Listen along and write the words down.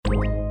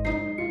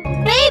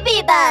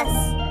Mystery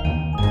Bus!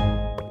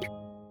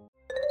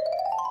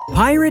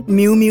 Pirate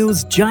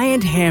Miumiu's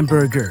Giant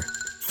Hamburger.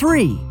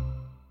 3.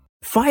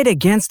 Fight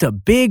against a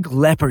big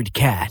leopard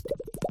cat.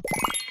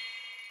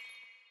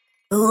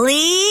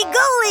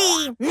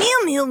 Lee-gooly!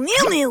 Miumiu,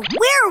 Miumiu,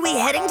 where are we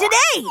heading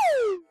today?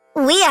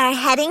 We are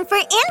heading for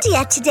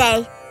India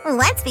today.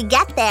 Once we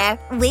get there,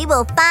 we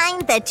will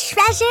find the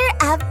treasure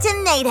of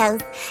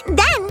tomatoes.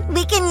 Then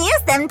we can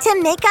use them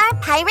to make our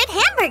pirate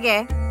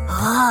hamburger.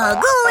 Oh,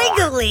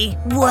 gooly-gooly!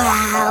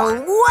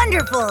 Wow,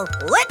 wonderful!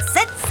 Let's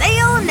set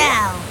sail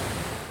now!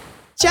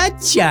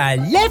 Cha-cha,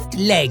 left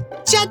leg.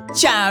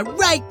 Cha-cha,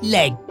 right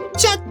leg.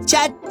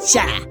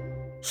 Cha-cha-cha.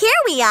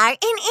 Here we are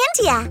in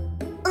India.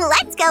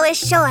 Let's go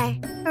ashore,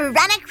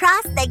 run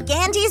across the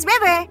Ganges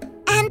River,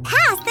 and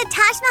pass the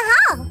Taj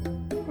Mahal.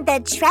 The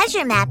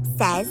treasure map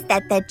says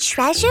that the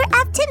treasure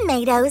of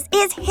tomatoes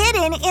is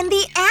hidden in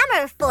the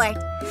Amur Fort.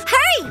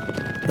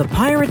 Hurry! The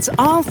pirates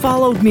all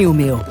followed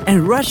Miumiu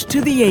and rushed to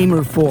the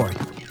Amur Fort.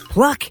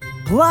 Pluck,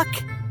 pluck!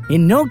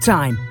 In no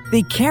time,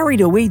 they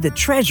carried away the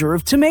treasure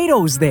of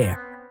tomatoes there.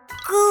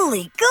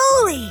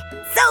 Gooly-gooly!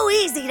 So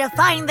easy to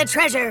find the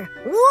treasure!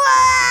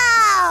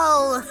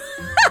 Wow!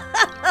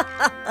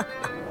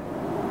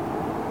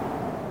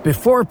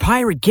 Before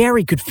Pirate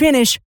Gary could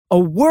finish, a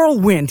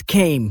whirlwind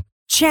came,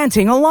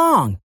 chanting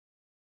along.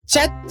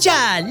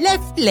 Cha-cha,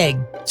 left leg.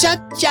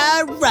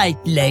 Cha-cha, right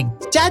leg.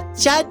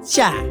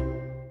 Cha-cha-cha.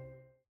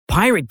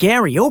 Pirate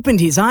Gary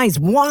opened his eyes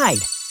wide,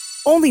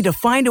 only to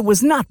find it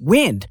was not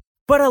wind,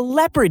 but a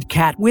leopard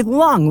cat with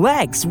long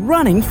legs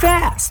running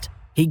fast.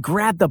 He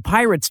grabbed the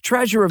pirate's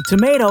treasure of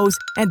tomatoes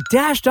and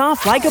dashed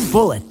off like a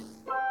bullet.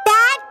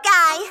 Bad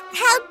guy!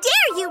 How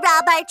dare you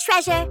rob our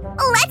treasure?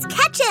 Let's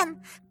catch him!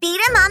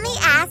 Beat him on the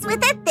ass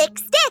with a thick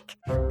stick.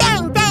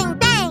 Bang, bang,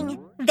 bang!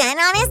 Then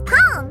on his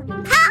palm.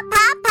 Pa,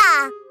 pa,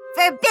 pa!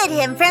 Forbid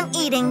him from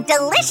eating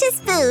delicious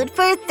food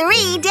for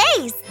 3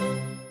 days.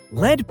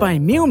 Led by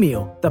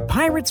Miumiu, the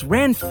pirates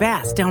ran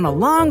fast down a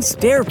long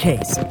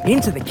staircase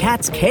into the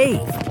cat's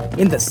cave.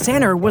 In the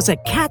center was a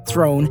cat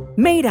throne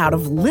made out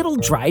of little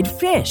dried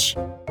fish.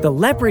 The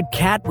leopard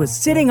cat was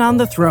sitting on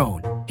the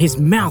throne. His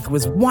mouth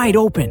was wide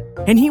open,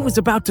 and he was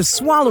about to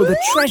swallow the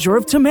treasure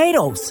of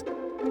tomatoes.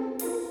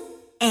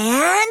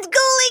 And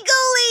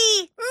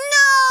gooly-gooly!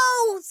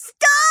 No!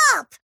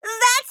 Stop!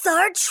 That's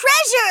our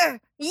treasure!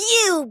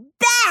 You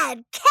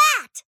bad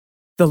cat!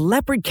 The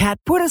leopard cat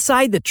put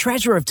aside the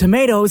treasure of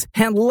tomatoes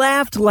and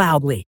laughed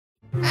loudly.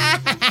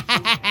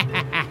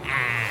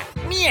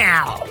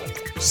 Meow!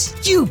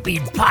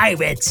 Stupid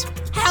pirates!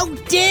 How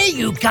dare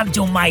you come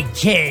to my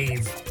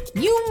cave?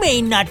 You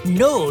may not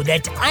know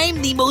that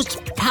I'm the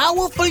most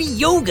powerful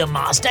yoga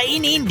master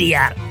in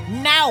India.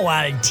 Now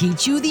I'll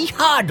teach you the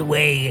hard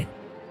way.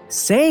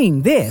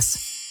 Saying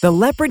this, the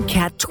leopard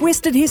cat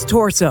twisted his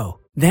torso,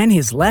 then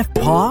his left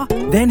paw,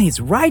 then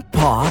his right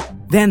paw,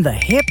 then the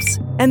hips,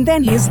 and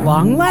then his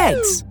long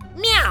legs.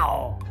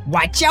 Meow!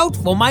 Watch out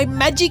for my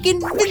magic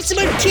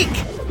invincible kick!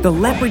 The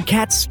leopard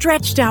cat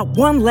stretched out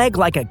one leg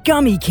like a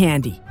gummy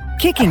candy,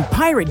 kicking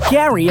Pirate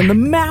Gary in the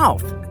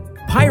mouth.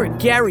 Pirate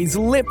Gary's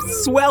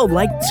lips swelled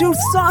like 2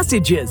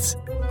 sausages.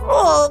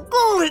 Oh,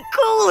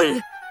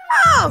 gooly-gooly!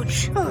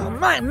 Ouch! Oh,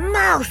 my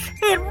mouth!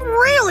 It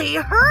really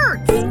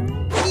hurts!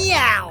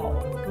 Meow!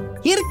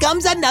 Here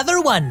comes another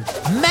one.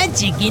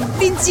 Magic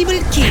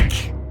invincible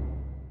kick.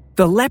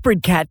 The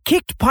leopard cat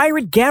kicked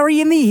Pirate Gary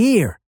in the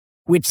ear,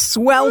 which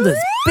swelled as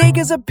big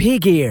as a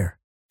pig ear.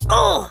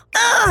 Oh,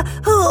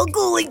 oh,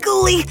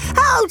 gooly-gooly!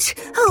 Ouch!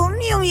 Oh,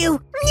 Miumiu!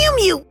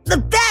 Miumiu! The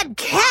bad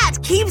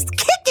cat keeps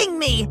kicking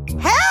me!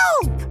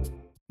 Help!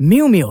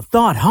 Miumiu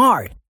thought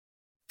hard.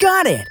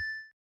 Got it!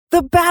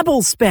 The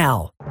babble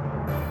spell!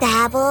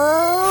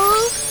 Babble,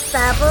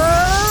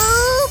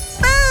 bubble,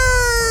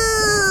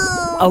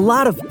 boo! A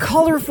lot of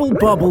colorful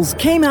bubbles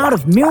came out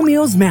of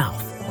Miumiu's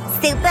mouth.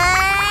 Super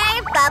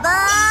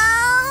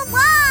bubble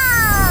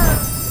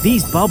wall!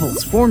 These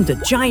bubbles formed a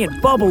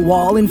giant bubble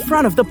wall in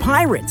front of the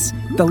pirates.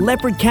 The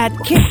leopard cat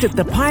kicked at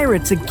the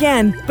pirates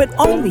again, but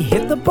only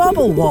hit the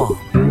bubble wall.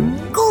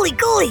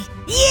 Gooly-gooly!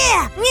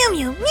 Yeah!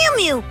 Miumiu!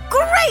 Miumiu!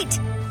 Great!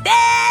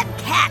 Bad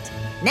cat!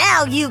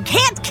 Now you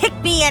can't kick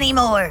me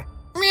anymore!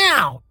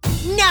 Meow!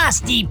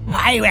 Nasty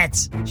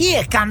pirates!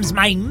 Here comes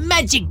my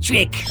magic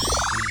trick!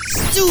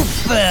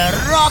 Super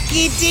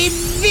Rocket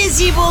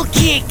Invisible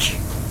Kick!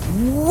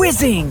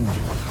 Whizzing!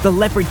 The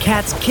leopard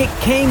cat's kick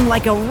came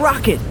like a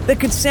rocket that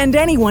could send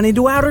anyone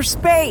into outer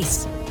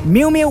space.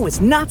 Miumiu was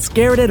not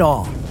scared at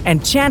all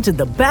and chanted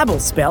the babble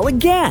spell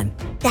again.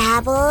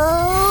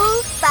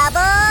 Babble,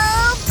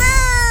 bubble,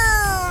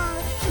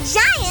 boom!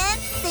 Giant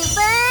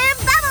super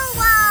bubble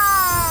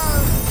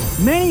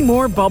wall! Many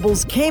more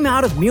bubbles came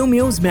out of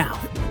Miumiu's mouth.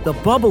 The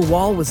bubble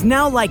wall was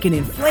now like an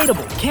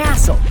inflatable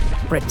castle,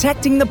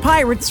 protecting the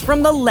pirates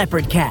from the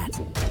leopard cat.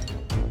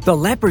 The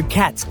leopard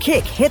cat's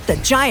kick hit the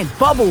giant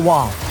bubble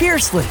wall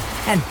fiercely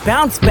and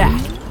bounced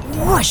back,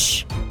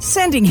 whoosh,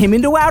 sending him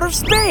into outer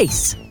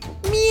space.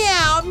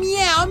 Meow,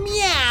 meow,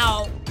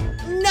 meow!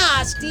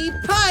 Nasty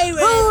pirate!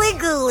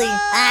 Gooly-gooly!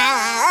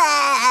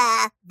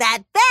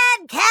 That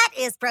bad cat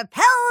is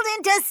propelled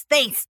into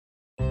space.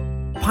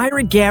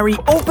 Pirate Gary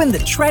opened the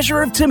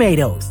treasure of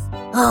tomatoes.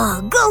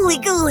 Oh, gooey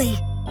gooey.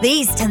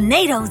 These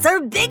tomatoes are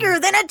bigger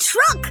than a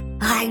truck.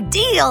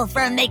 Ideal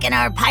for making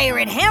our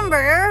pirate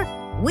hamburger.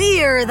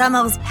 We're the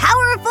most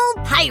powerful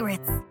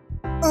pirates.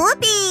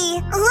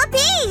 Whoopee!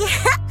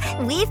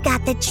 Whoopee! We've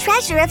got the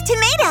treasure of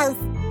tomatoes.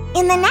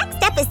 In the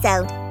next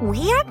episode,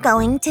 we are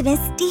going to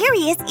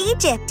mysterious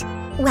Egypt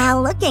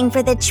while looking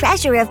for the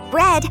treasure of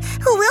bread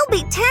who will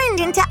be turned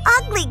into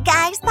ugly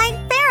guys by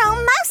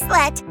Pharaoh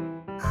Mouselet.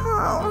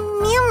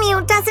 Oh,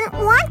 Miumiu doesn't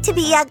want to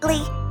be ugly.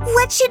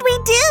 What should we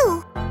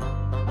do?